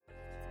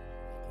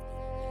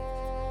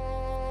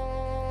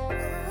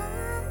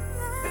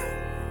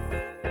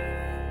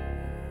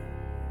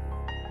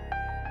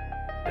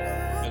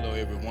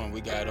man,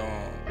 we got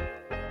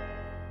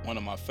one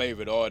of my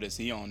favorite artists.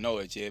 He don't know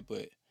it yet,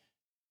 but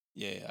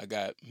yeah, I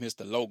got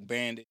Mr. Loc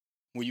Bandit.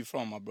 Where you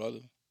from, my brother?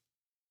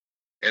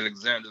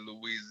 Alexander,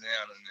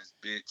 Louisiana, in this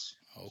bitch.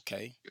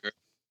 Okay,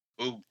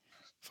 Boot.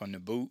 from the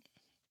boot,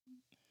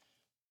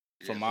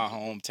 Yeah, from from my the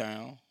boot.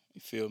 hometown.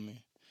 You feel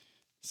me?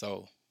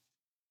 So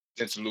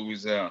Central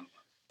Louisiana.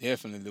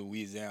 definitely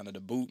Louisiana, the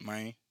boot,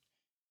 man.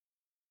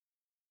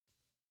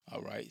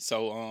 All right.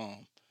 So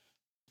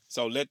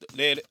let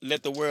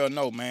the world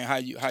know, man,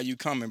 how you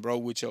coming, bro,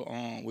 with your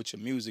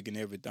music and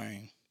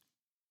everything.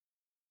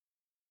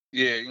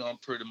 Yeah, I'm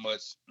pretty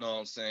much, what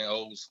I'm saying,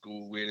 old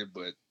school with it,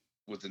 but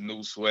with the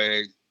new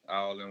swag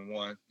all in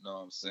one, what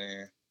I'm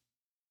saying?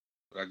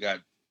 But I got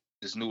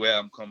this new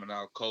album coming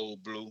out,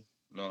 Cold Blue,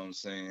 what I'm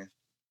saying?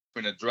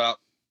 Finna drop,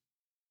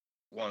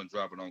 want to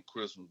drop it on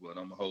Christmas, but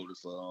I'm gonna hold it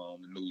for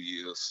the New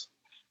Year's,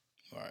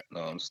 All right.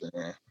 what I'm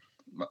saying?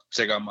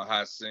 Check out my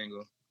hot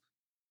single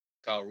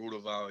called Root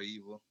of All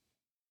Evil,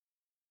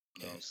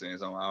 what Yeah. I'm saying?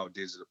 It's on all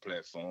digital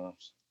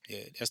platforms.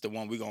 Yeah, that's the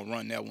one we gonna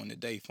run that one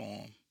today for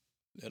him.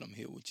 Let them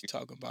hear what you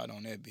talking about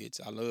on that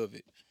bitch. I love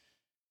it.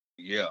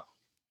 Yeah.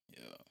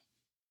 Yeah,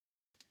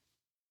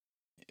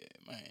 yeah,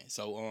 man.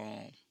 So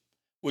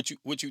what you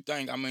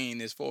think? I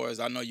mean, as far as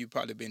I know, you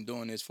probably been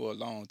doing this for a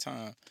long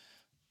time,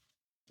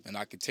 and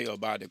I could tell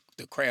by the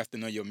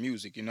crafting of your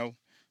music, you know.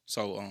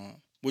 So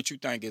what you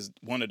think is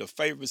one of the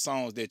favorite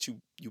songs that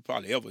you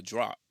probably ever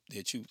dropped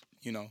that you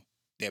know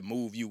that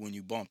move you when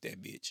you bump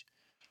that bitch?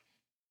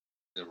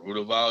 The Root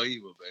of All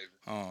Evil, baby.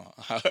 Uh,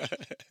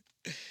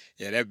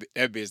 yeah, that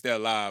bitch still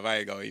alive. I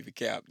ain't gonna even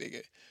cap,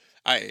 nigga.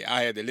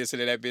 I had to listen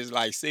to that bitch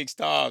like 6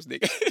 times,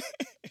 nigga.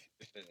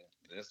 Yeah,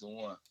 that's the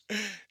one.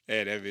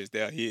 Yeah, that bitch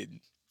still hitting.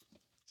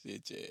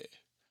 Shit, yeah.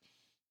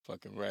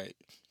 Fucking right.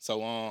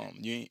 So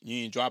you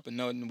ain't dropping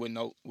nothing with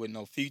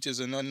no features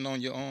or nothing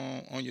on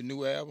your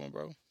new album,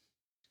 bro.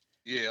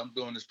 Yeah, I'm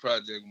doing this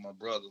project with my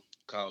brother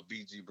called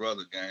BG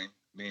Brother Gang,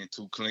 being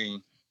too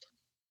clean.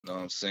 Know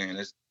what I'm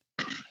saying?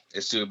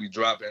 It should be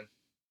dropping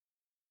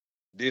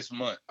this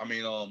month. I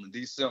mean, in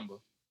December.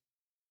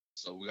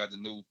 So we got the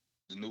new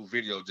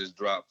video just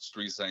dropped.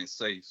 Streets ain't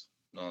safe.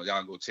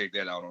 Y'all go check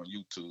that out on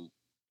YouTube.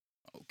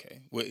 Okay.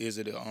 What is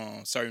it?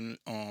 A certain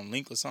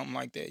link or something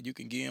like that you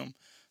can give them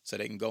so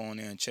they can go on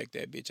there and check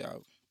that bitch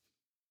out.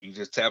 You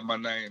just tap my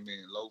name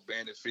in, Loc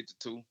Bandit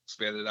 52.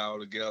 Spell it all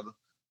together.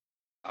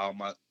 All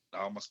my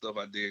all my stuff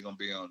I did gonna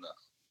be on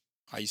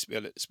How you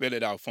spell it? Spell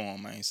it out for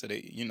them, man. So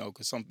they,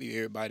 cause some people,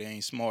 everybody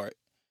ain't smart.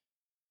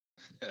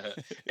 there.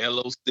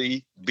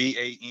 LOCBANDIT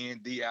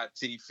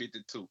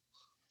 52.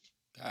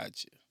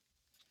 Gotcha.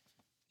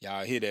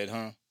 Y'all hear that,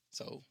 huh?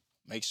 So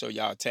make sure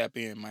y'all tap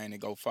in, man,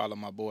 and go follow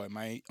my boy,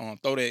 man.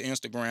 Throw that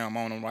Instagram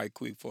on him right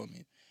quick for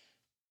me.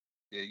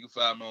 Yeah, you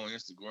find me on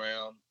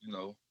Instagram.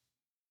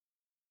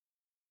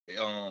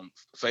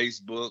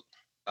 Facebook,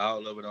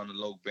 all of it on the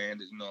Loc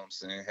Bandit, you know what I'm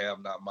saying?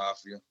 Have Not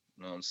Mafia,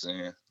 you know what I'm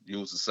saying?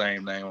 Use the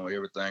same name on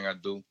everything I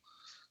do.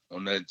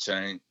 On that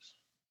chain,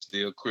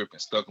 still crippin',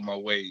 stuck in my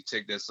ways.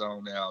 Check that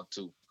song out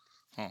too.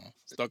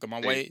 Stuck in my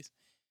Hey, ways.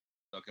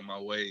 stuck in my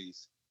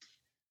ways.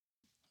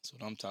 That's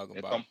what I'm talking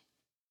That's about. on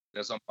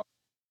that's on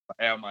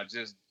my album I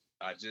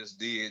just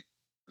did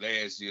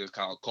last year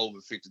called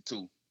COVID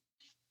 52.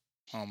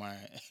 Oh man.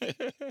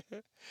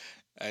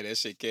 Hey, that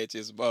shit catchy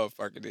as a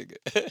motherfucker,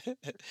 nigga.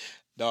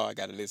 Dog, I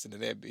gotta listen to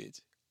that bitch.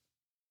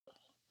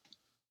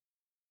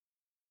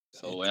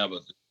 The whole Shit. album,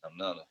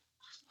 another.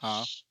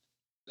 Huh?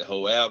 The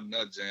whole album,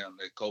 that jam,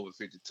 that COVID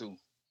 52.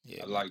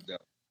 Yeah, I man. like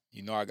that.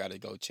 I gotta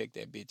go check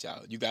that bitch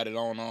out. You got it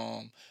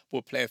on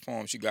what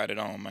platforms you got it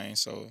on, man,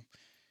 so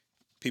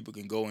people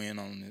can go in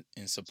on it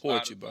and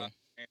support you, Spotify, bro.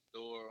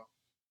 Pandora,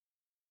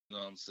 you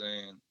know what I'm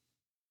saying?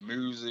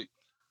 Music,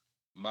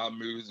 my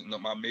music,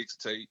 my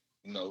mixtape,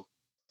 you know,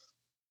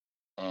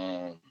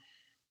 um,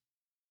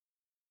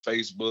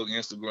 Facebook,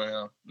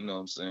 Instagram, you know what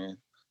I'm saying?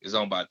 It's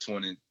on about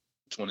 20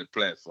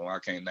 platforms. I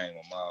can't name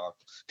them all.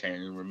 Can't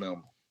even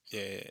remember.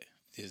 Yeah.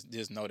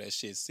 Just know that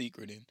shit's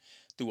secret and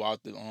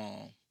throughout the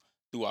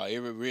throughout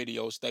every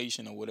radio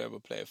station or whatever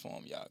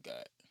platform y'all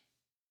got.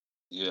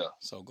 Yeah.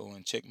 So go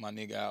and check my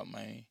nigga out,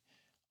 man.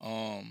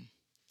 Um,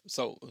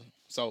 so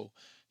so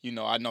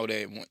I know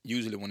that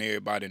usually when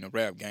everybody in the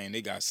rap game,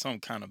 they got some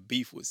kind of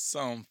beef with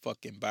some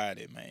fucking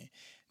body, man.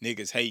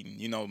 Niggas hating,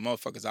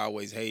 motherfuckers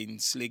always hating,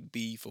 slick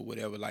beef or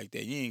whatever like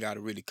that. You ain't gotta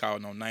really call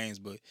no names,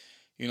 but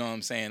you know what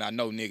I'm saying. I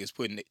know niggas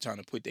trying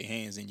to put their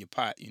hands in your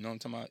pot. You know what I'm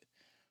talking about?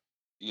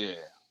 Yeah.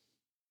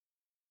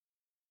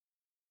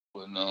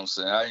 But you know what I'm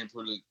saying? I ain't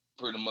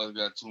pretty much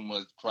got too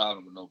much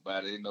problem with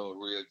nobody. They know a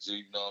real G,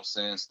 you know what I'm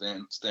saying?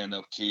 Stand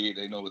up kid.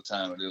 They know what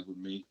time it is with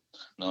me. You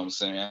know what I'm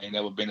saying? I ain't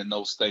never been in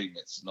no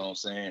statements. You know what I'm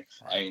saying?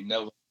 I Right, ain't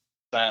never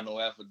signed no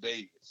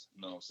affidavits.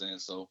 You know what I'm saying?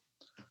 So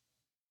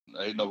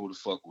they know who to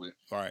fuck with.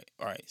 right,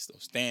 right. So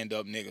stand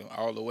up, nigga,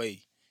 all the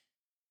way,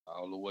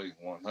 All the way,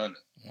 100.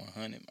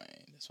 100, man.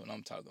 That's what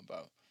I'm talking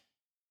about.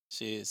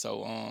 Shit.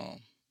 So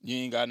you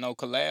ain't got no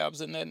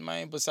collabs or nothing,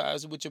 man,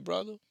 besides with your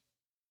brother.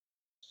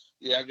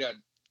 Yeah, I got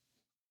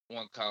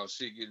one called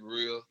Shit Get Real,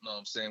 you know what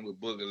I'm saying, with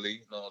Booger Lee, you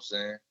know what I'm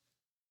saying?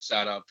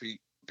 Shout out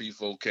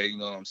P4K, you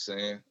know what I'm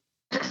saying?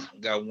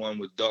 Got one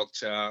with Dark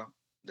Child,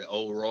 the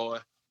old Roy.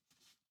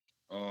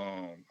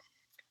 Um,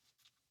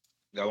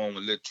 got one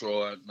with Lil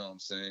Troy, you know what I'm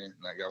saying? And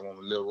I got one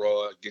with Lil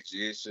Roy, Get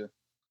Your Issue.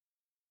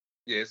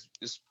 Yeah,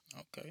 it's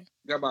Okay.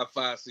 got about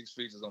 5, 6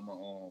 features on my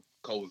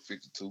Code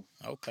 52.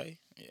 Okay.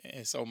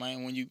 Yeah. So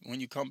man, when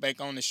you come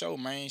back on the show,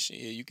 man, shit,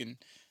 you can,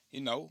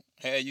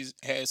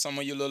 have some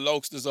of your little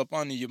lokesters up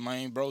under you,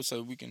 man, bro,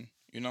 so we can,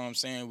 you know what I'm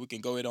saying, we can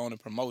go ahead on and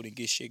promote and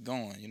get shit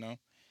going.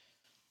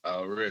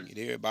 Already,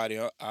 Get everybody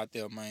out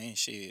there, man.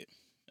 Shit.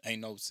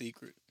 Ain't no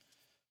secret.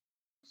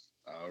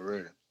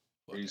 already. Fuck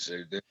it.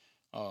 Appreciate that.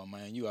 Oh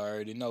man, you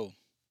already know.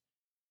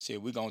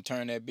 Shit, we gonna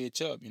turn that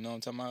bitch up, you know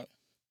what I'm talking about?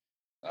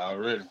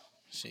 Already.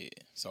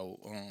 Shit. So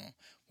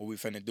what we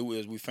finna do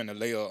is we finna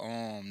lay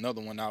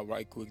another one out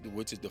right quick,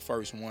 which is the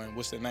first one.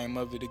 What's the name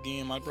of it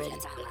again, my brother?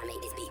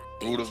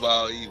 Root of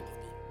all evil.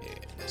 Yeah,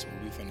 that's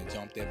what we finna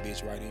jump that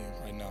bitch right in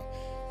right now.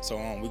 So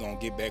we gonna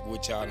get back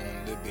with y'all in a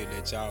little bit,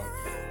 let y'all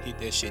hit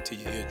that shit to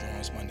your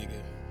eardrums, my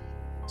nigga.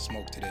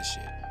 Smoke to that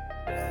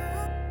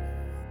shit.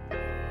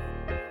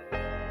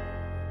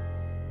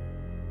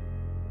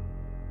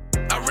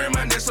 I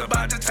reminisce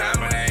about the time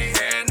when I ain't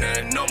had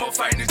nothing. No more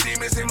fighting the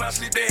demons in my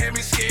sleep, they had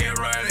me scared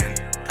running.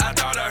 I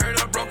thought I heard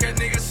a broken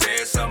nigga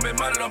say something.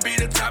 Money don't be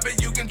the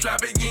topic, you can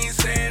drop it, you ain't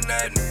saying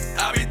nothing.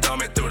 I be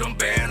thumbing through them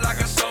bands like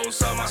a soul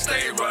sum. I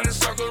stay running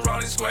circles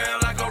round the square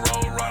like a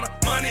road runner.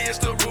 Money is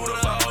the root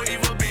of all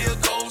evil, be a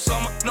cold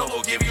summer. No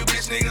go give you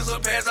bitch niggas a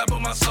pass, I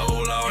put my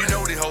soul on it. You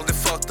know they hold it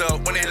fucked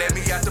up when they let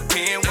me out the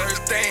pen.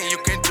 Worst thing you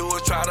can do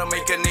is try to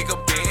make a nigga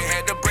bend.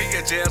 Had to break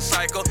a jail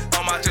cycle,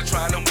 I'm out here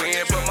trying to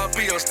win. But my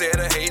bills instead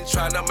of hating,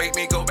 trying to make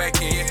me go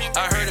back in.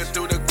 I heard it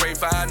through the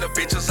grapevine, the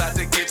bitches out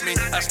to get me.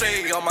 I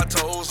stay on my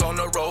toes, on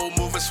the road,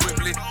 moving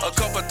swiftly. A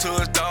couple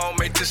tours don't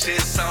make the shit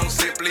sound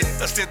simply.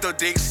 A stint of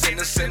dicks in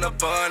the center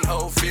bun,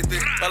 whole 50.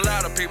 A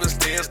lot of people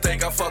still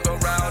think I fuck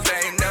around.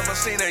 They ain't never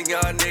seen a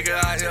young nigga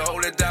out here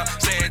hold it down.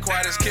 Staying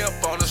quiet as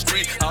kept on the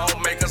street, I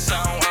don't make a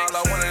sound. All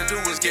I wanna do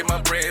is get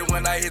my bread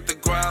when I hit the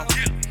ground.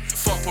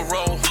 Fuck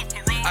parole,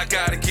 I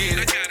gotta get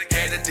it.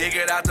 Had to dig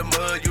it out the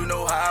mud, you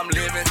know how I'm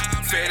living.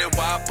 Fed it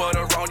wild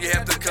butter on, you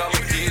have to come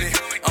and get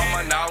it.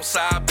 I'm an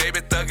outside baby,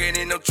 thuggin'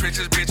 in them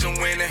trenches, bitch, I'm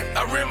winning.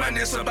 I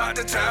reminisce about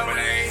the time when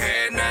I ain't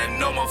had nothing.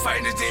 No more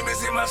fighting the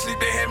demons in my sleep,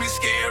 they had me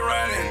scared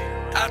running.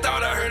 I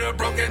thought I heard a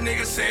broken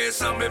nigga say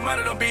something.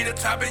 Money don't be the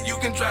topic, you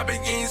can drop it,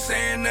 you ain't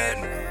saying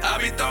nothing. I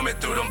be thumbing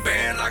through them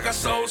bands like I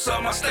sold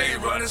some. I stay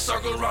running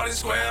circles round the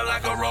square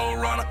like a road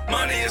runner.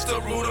 Money is the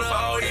root of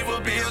all evil,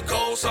 be a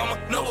cold summer.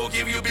 No go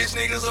give you bitch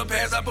niggas a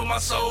pass, I put my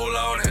soul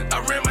on it. I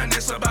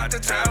reminisce about the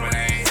time when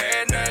I ain't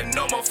had nothing.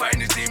 No more fighting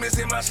the demons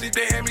in my sleep,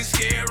 they had me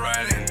scared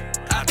running.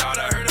 I thought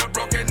I heard a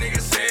broken nigga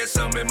say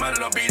something. Money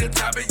don't be the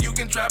topic, you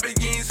can drop it,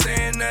 you ain't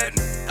saying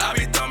nothing. I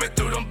be thumbing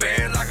through them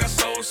bands like I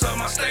sold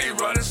some. I stay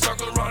running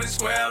circles round the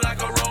square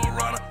like a road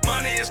runner.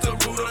 Money is the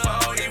root of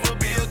all evil,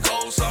 be a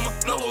cold summer.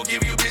 No go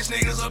give you bitch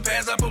niggas a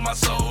pass, I put my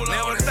soul on it.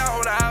 Never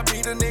thought I'd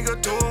be the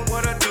nigga doing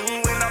what I do.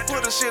 When I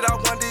put a shit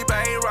out one deep,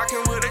 I ain't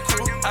rocking with a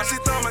crew. I see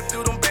thumbing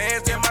through them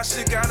bands, yeah, my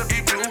shit gotta be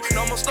blue.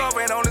 No more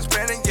starving on this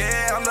planet,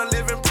 yeah, I'm the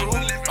living proof.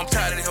 I'm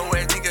tired of these whole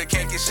ass nigga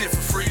can't get shit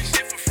for free.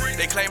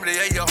 They claim they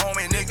ain't your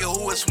homie, nigga,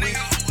 who is me?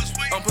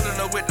 I'm pulling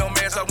up with no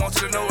mask, I want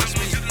you to know it's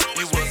me.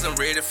 You wasn't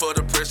ready for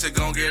the pressure,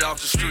 gon' get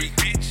off the street.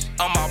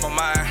 I'm out my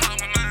mind,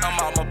 I'm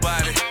out my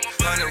body.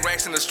 100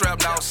 racks in the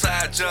strap,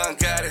 outside, John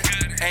got it.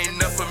 Ain't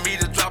enough for me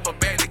to drop a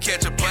bag to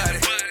catch a body.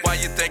 Why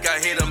you think I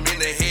hit him in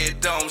the head,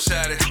 don't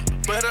shot it?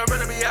 But I'd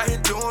rather be out here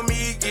doing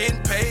me,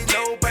 getting paid.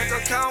 No bank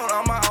account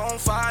on my own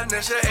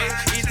financial aid.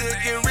 Either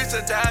get rich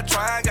or die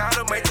trying,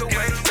 gotta make a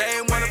way. They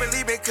ain't wanna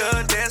believe me,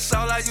 cause that's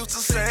all I used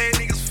to say.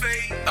 Niggas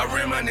fake. I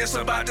reminisce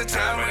about the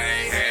time when I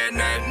ain't had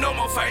nothing. No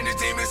more fighting the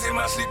demons in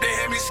my sleep, they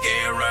had me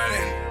scared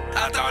running.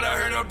 I thought I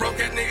heard a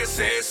broken nigga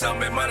say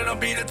something. Money don't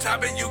be the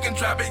topic, you can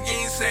drop it, you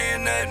ain't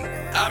saying nothing.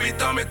 I be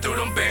thumbing through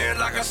them bands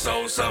like I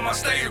sold some. I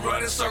stay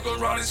running circles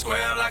round the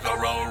square like a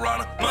road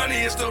runner. Money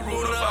is the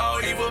root of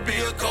all evil, be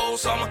a cold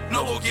summer.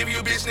 No go give you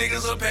bitch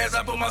niggas a pass,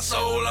 I put my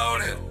soul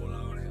on it.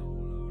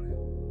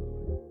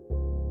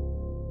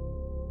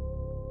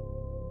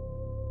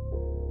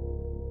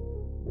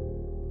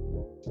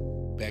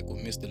 Back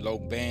with Mr.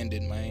 Loc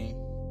Bandit, man.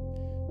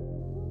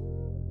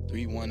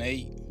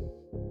 318.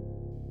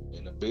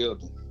 In the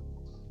building.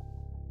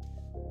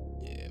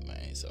 Yeah,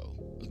 man. So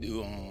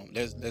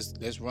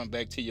let's run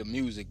back to your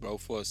music, bro,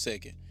 for a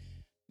second.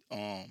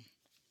 Um,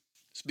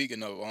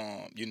 Speaking of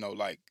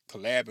like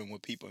collabing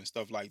with people and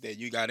stuff like that,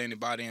 you got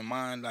anybody in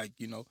mind, like,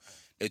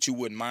 that you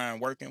wouldn't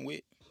mind working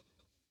with?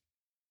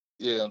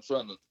 Yeah, I'm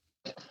trying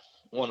to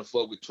want to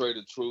fuck with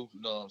Trader Truth,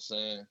 you know what I'm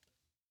saying?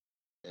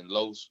 And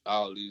Los,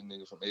 all these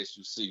niggas from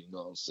SUC, you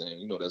know what I'm saying?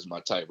 You know that's my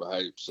type of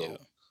hype, so Yeah.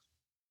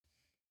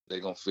 they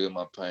gonna feel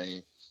my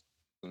pain.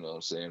 You know what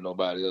I'm saying?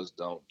 Nobody else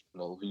don't.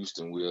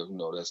 Houston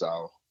will. That's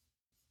our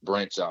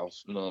branch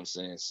off. You know what I'm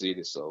saying?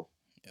 City. So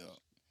Yeah.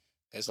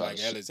 That's trying like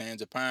to.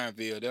 Alexandra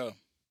Pineville there.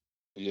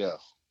 Yeah.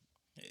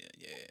 Yeah,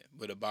 yeah.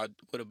 What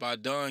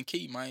about Don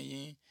Key, man?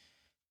 You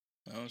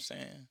know what I'm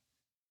saying?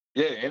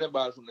 Yeah,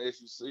 anybody from the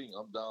SUC,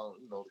 I'm down,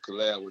 to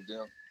collab with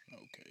them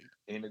Okay,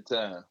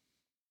 anytime.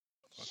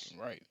 fucking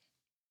right.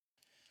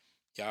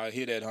 Y'all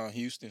hear that, huh,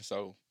 Houston?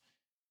 So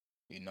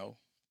you know,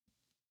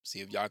 see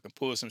if y'all can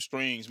pull some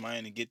strings,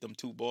 man, and get them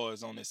two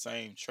boys on the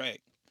same track.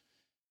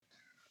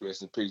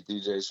 Rest in peace,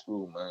 DJ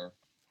Screw, man.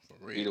 For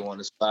He the real. one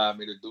that inspired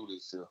me to do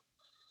this here.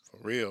 For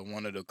real.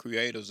 One of the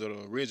creators or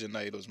the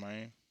originators,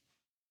 man.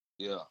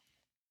 Yeah.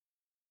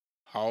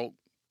 Hawk,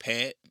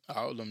 Pat,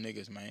 all them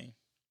niggas, man.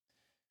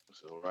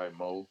 So right,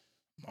 Mo,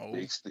 Mo.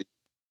 Big Stick,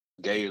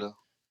 Gator, you know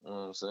what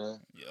I'm saying?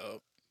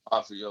 Yup.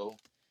 Mafio,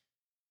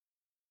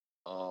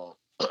 um,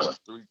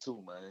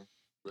 3-2, man.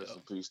 Rest in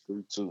Yup. peace,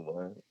 3-2,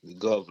 man. The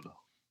governor.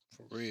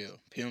 For real.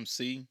 Pimp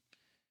C.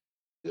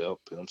 Yep,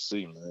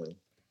 MC, man.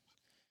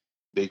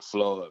 Big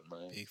Floyd,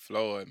 man. Big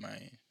Floyd,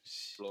 man.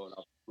 Floyd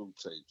off the crew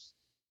tapes.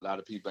 A lot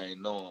of people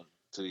ain't know him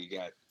till he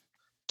got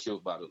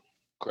killed by the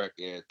crack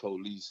ass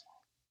police.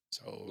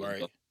 So, But,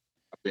 right.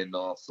 I've been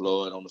on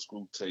Floyd on the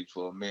screw tapes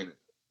for a minute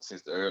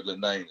since the early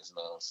 90s, you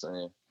know what I'm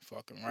saying?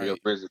 Fucking Real right.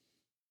 original.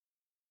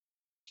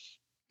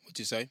 What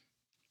you say?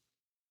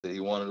 He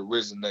one of the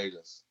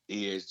originators.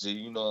 ESG,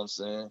 you know what I'm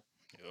saying?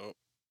 Yup.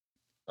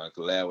 I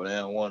collab with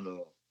him, one of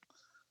them.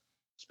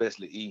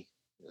 Especially E.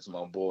 That's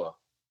my boy.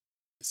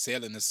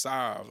 Selling the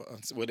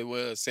South. What it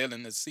was,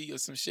 selling the sea or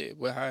some shit.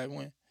 What how it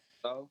went?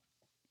 So,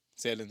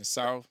 Selling the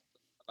South.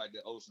 I like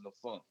the Ocean of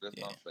Funk. That's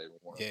Yeah. my favorite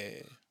one.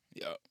 Yeah.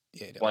 Yup.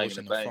 Yeah, the Swinging the Ocean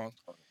of Bank.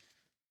 Funk.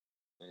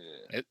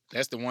 Yeah.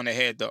 That's the one that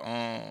had the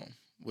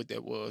what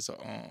that was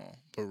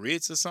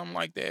Barrett's or something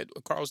like that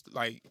across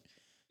like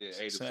Yeah,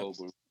 slab,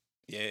 84.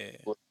 yeah,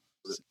 But,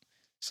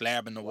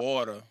 slab in the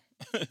water.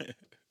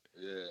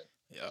 yeah.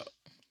 Yeah,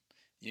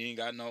 you ain't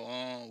got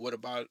no what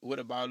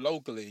about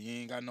locally?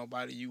 You ain't got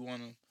nobody you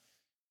wanna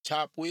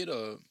chop with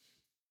or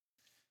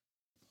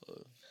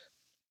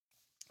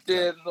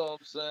Yeah, got you know what I'm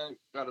saying?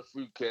 Got a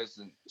few cats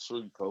in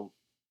Street Coat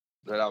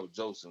that I was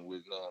joking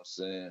with, you know what I'm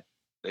saying?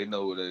 They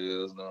know what it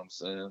is, you know what I'm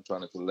saying? I'm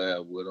trying to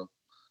collab with them.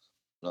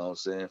 You know what I'm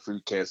saying?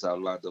 Free cats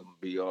out locked up in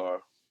BR,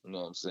 you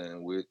know what I'm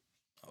saying, with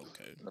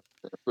okay,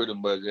 pretty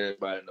much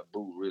everybody in the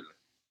boot, really.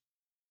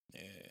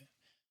 yeah.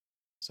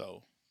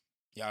 So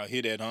y'all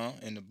hear that, huh?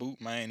 In the boot,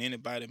 man.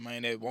 Anybody,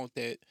 man, that want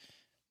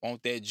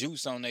that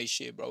juice on that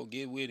shit, bro,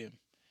 get with him.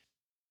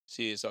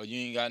 Shit, so you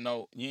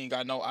ain't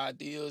got no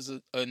ideas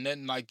or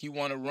nothing like you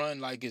want to run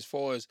like as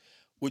far as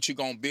what you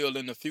gonna build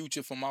in the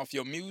future from off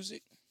your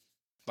music,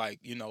 like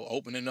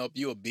opening up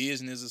your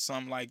business or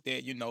something like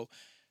that.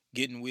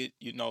 Getting with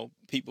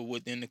people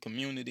within the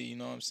community. You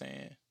know what I'm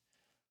saying?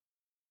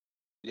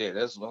 Yeah,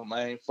 that's my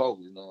main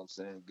focus, you know what I'm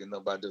saying? Getting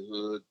up out the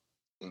hood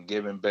and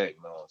giving back,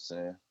 you know what I'm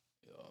saying?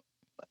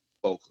 Yeah,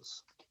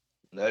 Focus.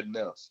 Nothing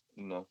else,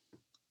 Doing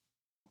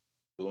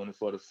it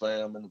for the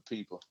fam and the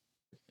people.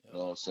 You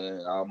know what I'm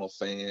saying? All my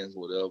fans,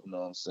 whatever, you know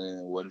what I'm saying?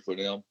 Wasn't for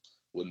them,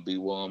 wouldn't be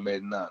where I'm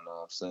at now, you know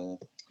what I'm saying?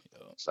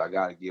 yeah, So I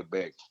gotta get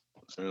back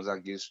as soon as I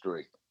get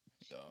straight.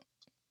 yeah.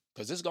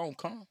 Cause it's gonna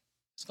come.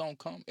 It's gonna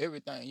come.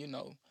 Everything,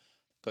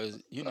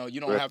 Cause you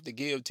don't Right. have to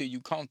give till you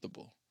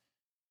comfortable.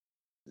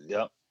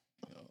 Yep.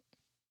 You know?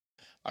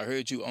 I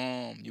heard you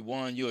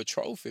won you a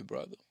trophy,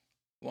 brother.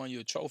 Won you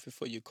a trophy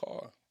for your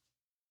car.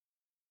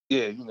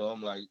 Yeah,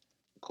 I'm like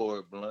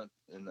Corey Blunt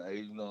in the A,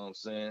 you know what I'm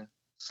saying?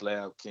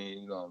 Slab King,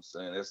 you know what I'm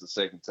saying? That's the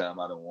second time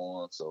I done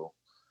won, so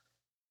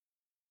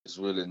it's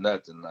really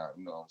nothing now,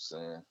 you know what I'm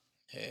saying?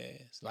 Yeah,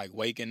 it's like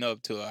waking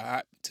up to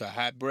a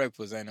hot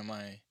breakfast, ain't it,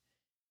 man?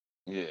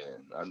 Yeah,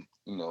 I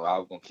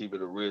was gonna keep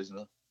it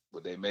original,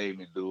 but they made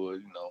me do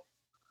it,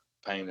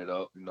 paint it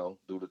up, do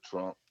the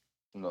trunk,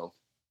 you know,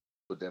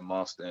 put that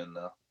monster in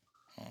there.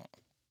 Uh,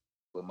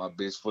 But my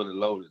bitch fully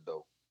loaded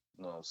though.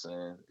 You know what I'm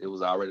saying? It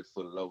was already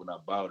fully loaded when I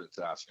bought it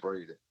till I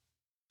sprayed it.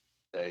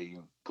 They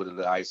even put a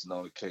little icing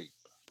on the cake.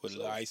 put a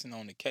little So icing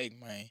on the cake,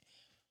 man.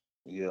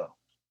 yeah.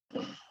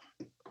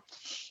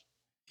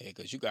 Yeah,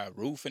 cause you got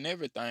roof and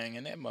everything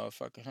in that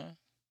motherfucker, huh?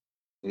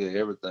 Yeah,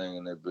 everything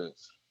in that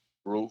bitch.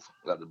 Roof,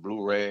 got the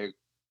blue rag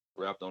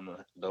wrapped on the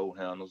door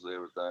handles,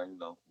 everything,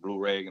 Blue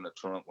rag in the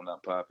trunk when I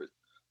pop it.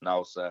 And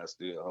outside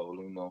still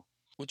hold.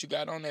 What you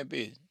got on that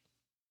bitch?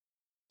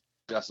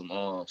 Got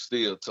some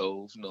steel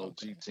toes,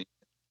 Okay, GT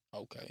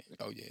okay.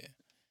 Oh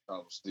yeah.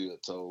 steel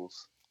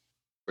toes.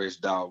 Fresh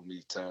dog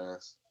meat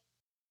ties.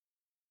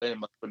 Then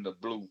I put the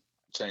blue,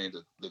 change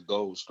the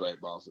gold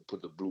stripe off and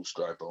put the blue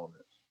stripe on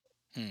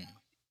it. Hmm. Oh,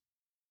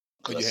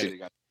 Cause I you had see it. they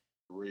got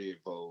red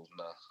bowls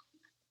now.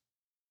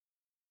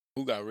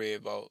 Who got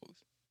red balls?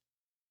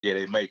 Yeah,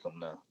 they make them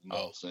now. You know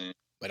what I'm Oh, saying?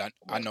 but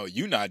I know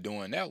you not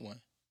doing that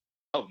one.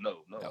 Oh no,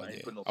 Oh I ain't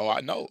yeah. put no Oh, I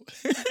fuck man. know.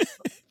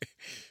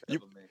 you.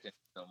 Never man can't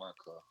on my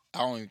car. I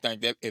don't even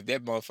think that if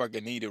that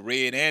motherfucker needed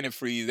red and a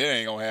freeze, that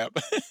ain't gonna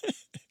happen.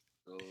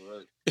 All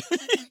right.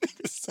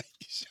 Say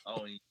shit. I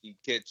don't even eat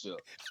ketchup.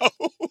 Oh,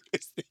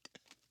 this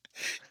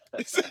nigga.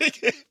 This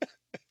nigga.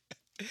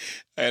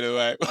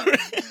 Anyway.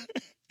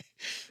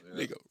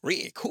 Yeah. Nigga,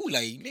 red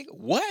Kool-Aid, nigga.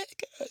 What?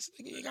 Cuz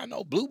nigga ain't got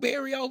no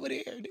blueberry over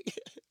there, nigga.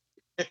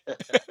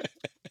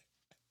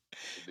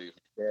 They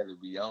gotta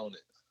be on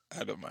it.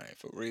 I don't mind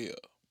for real.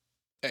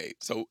 Hey,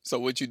 so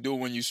what you do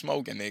when you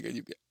smoking, nigga?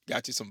 You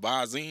got you some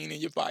Visine in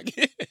your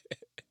pocket?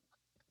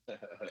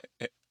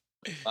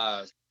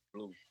 Eyes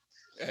blue.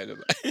 And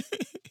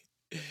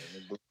And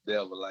the blue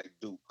devil like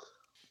Duke.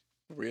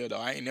 real though,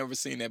 I ain't never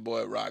seen that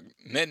boy rock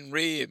nothing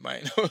red,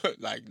 man.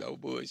 Like no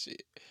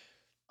bullshit.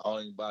 I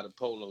don't even buy the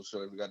polo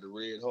shirt. We got the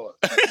red heart.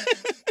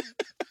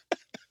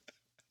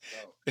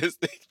 So,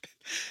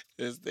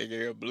 This nigga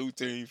here blue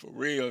team for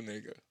real,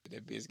 nigga.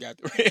 That bitch got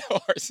the red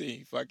horse. He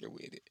ain't fucking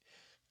with it.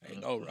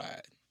 Ain't no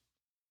ride.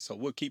 So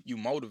what keep you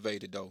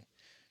motivated though?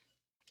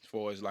 As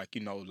far as like,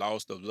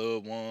 lost of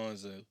loved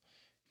ones or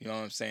you know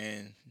what I'm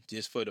saying,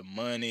 just for the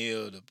money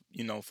or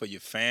for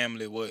your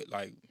family, what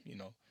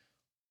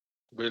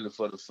really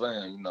for the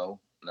fam, Now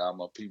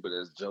my people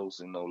that's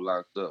jokes,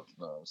 locked up, you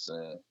know what I'm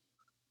saying?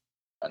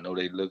 I know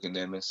they looking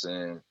at me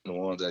saying the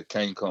ones that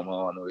can't come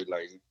home, I know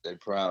they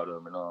proud of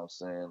him, you know what I'm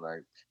saying?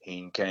 Like he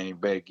ain't came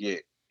back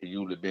yet. He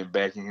usually been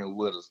back in here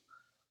with us,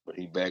 but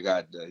he back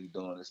out there. He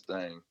doing his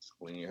thing.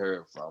 We ain't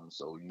heard from him,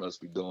 so he must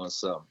be doing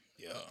something.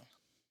 Yeah.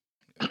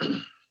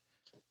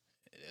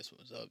 That's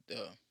what's up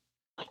there.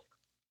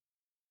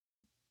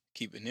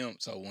 Keeping them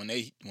so when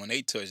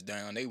they touch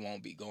down, they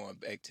won't be going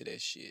back to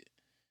that shit.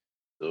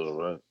 All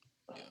right.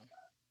 Yeah.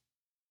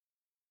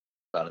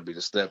 Trying to be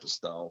the stepping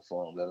stone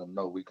for him. Let them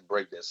know we can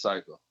break that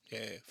cycle.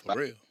 Yeah, for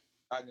real.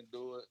 I can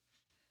do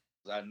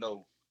it. I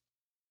know,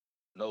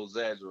 no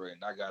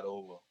exaggerating. I got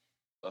over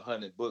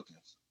 100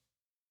 bookings.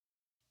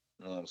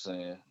 You know what I'm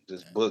saying?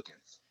 Just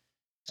bookings.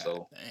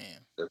 So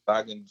if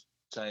I can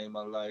change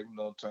my life,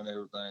 turn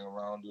everything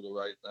around, do the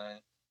right thing,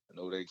 I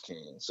know they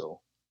can. So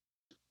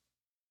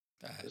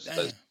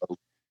damn.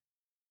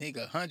 Nigga,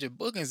 100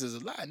 bookings is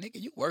a lot.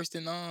 Nigga, you worse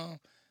than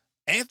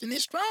Anthony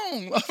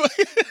Strong.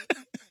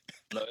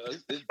 No,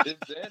 it's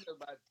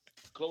about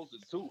close to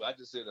 2. I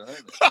just said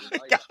 100.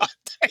 God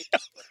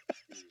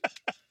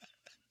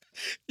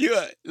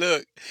damn.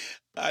 Look,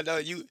 I know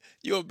you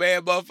a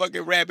bad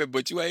motherfucking rapper,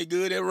 but you ain't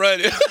good at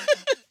running.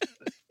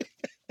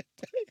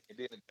 And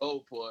then the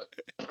gold part,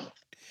 a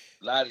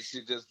lot of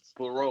shit just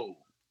parole.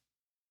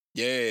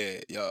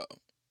 Yeah.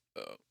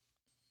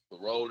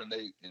 Parole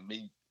and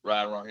me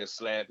riding around here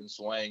slapping,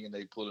 swinging,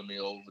 they pulling me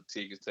over for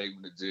tickets,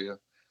 taking me to jail.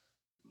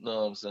 You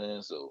know what I'm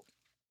saying? So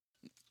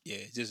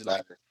yeah, just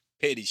like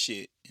petty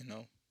shit,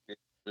 It's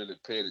really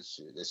petty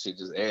shit. That shit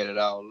just added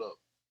all up.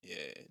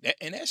 Yeah,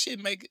 that shit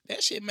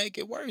make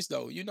it worse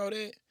though. You know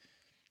that?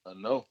 I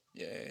know.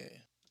 Yeah.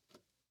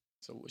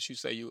 So what you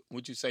say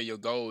your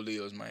goal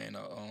is, man?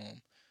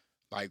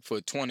 Like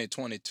for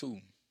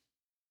 2022,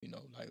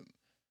 like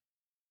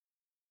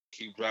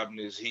keep dropping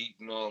this heat.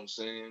 You know what I'm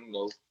saying?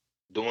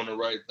 Doing the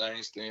right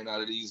thing, staying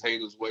out of these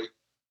haters' way. You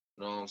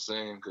know what I'm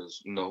saying?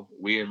 Because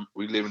we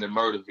living in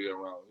Murderville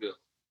around here.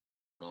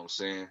 You know what I'm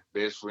saying?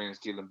 Best friends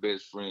killing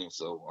best friends,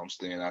 so I'm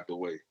staying out the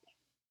way.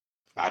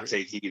 I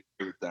take heat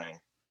everything.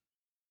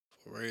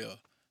 For real.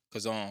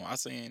 Cause I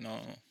seen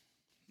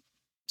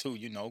too,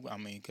 I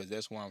mean, cause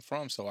that's where I'm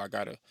from, so I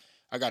gotta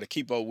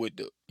keep up with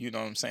the, you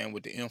know what I'm saying,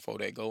 with the info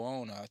that go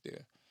on out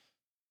there.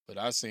 But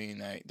I seen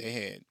that they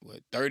had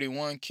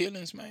 31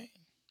 killings, man.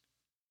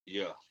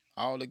 Yeah.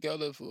 All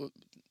together for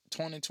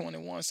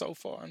 2021 so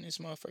far, and this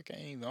motherfucker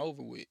ain't even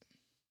over with.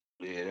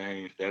 Yeah,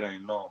 that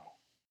ain't normal.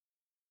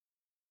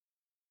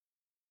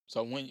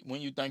 So when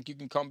you think you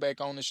can come back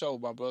on the show,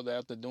 my brother,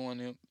 after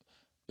doing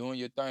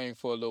your thing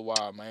for a little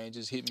while, man,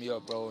 just hit me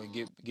up, bro, and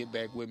get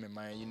back with me,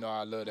 man. You know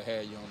I love to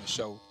have you on the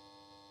show.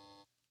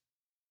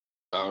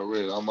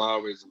 I'm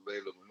always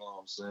available, you know what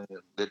I'm saying?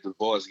 Let the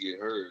voice get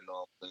heard, you know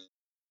what I'm saying?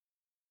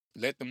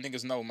 Let them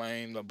niggas know,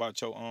 man,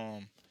 about your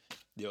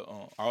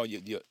all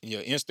your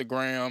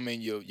Instagram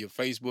and your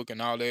Facebook and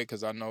all that,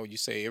 cause I know you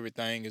say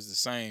everything is the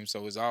same,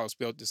 so it's all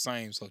spelled the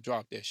same. So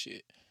drop that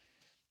shit.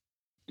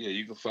 Yeah,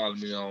 you can follow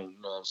me on,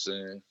 you know what I'm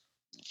saying,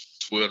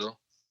 Twitter,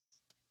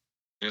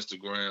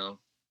 Instagram,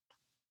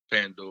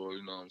 Pandora,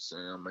 you know what I'm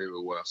saying? I'm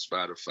everywhere,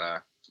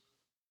 Spotify,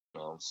 you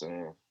know what I'm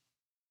saying?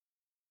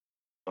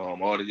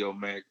 Audio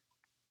Mac,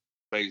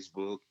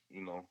 Facebook,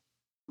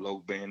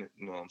 Loc Bandit,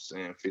 you know what I'm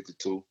saying,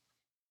 52.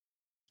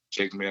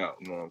 Check me out,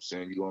 you know what I'm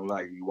saying? You gonna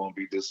like it, you won't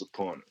be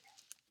disappointed.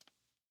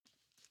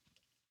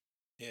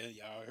 Yeah,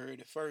 y'all heard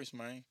it first,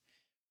 man.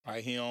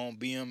 Right here on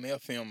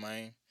BMFM,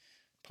 man.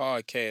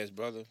 Podcast,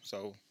 brother.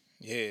 So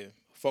yeah,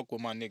 fuck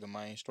with my nigga,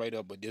 man, straight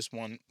up. But this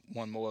one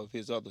more of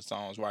his other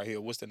songs right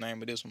here. What's the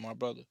name of this one, my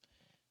brother?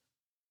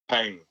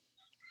 Pain,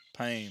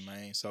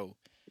 man. So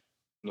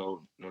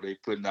they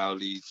putting all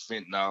these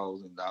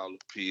fentanyls and all the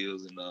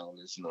pills and all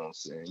this, you know what I'm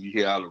saying? You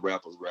hear all the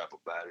rappers rap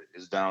about it.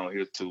 It's down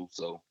here too,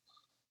 so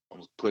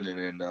I'm putting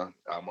it in there.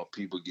 All my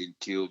people getting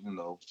killed,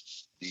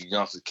 these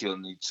youngsters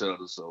killing each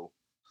other, so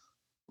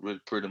really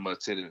pretty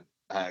much tell you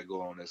how I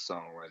go on that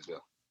song right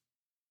there.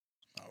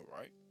 All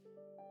right.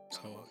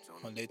 So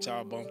I'm gonna let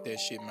y'all bump that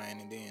shit, man,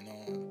 and then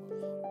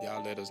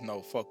y'all let us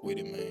know. Fuck with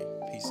it, man.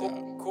 Peace out.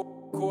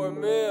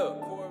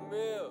 Cormel.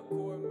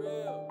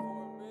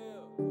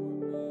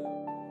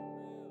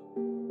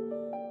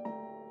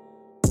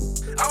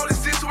 All this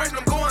situation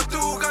I'm going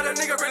through, got a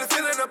nigga really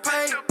feeling the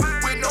pain.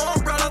 With no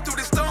umbrella through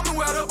the storm,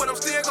 who out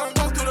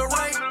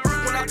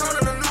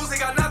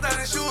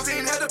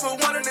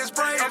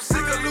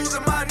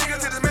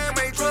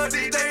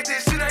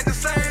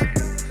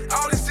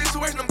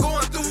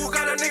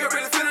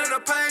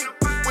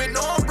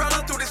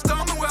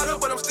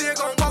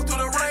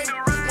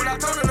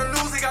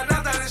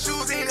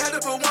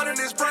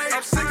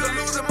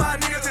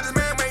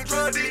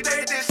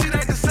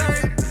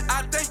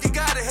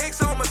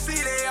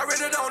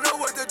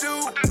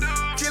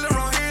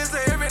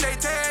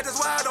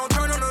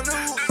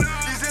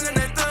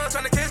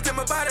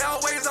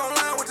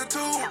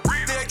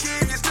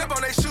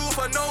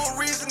no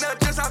reason, they're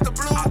just out the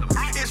blue.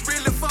 It's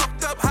really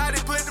fucked up how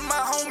they putting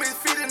my homies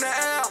feet in the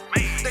air.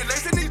 They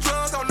lacing these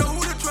drugs, don't know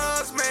who the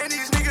drugs, man,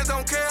 these niggas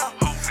don't care.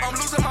 I'm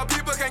losing my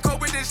people, can't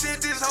cope with this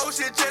shit, this whole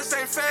shit just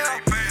ain't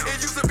fair. It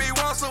used to be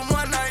once a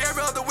one night,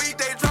 every other week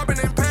they dropping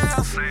in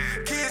pairs.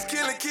 Kids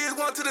killing kids,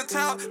 one to the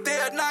top,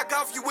 they'll knock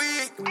off your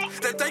wig.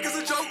 They think it's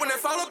a joke when they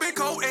fall up in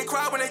coat and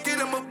cry when they get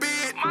them a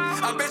bid.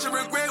 I bet you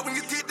regret when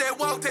you did that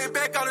walk, take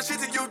back all the shit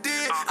that you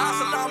did. I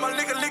salam, my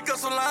liquor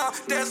salam,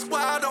 that's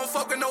why I don't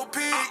fuck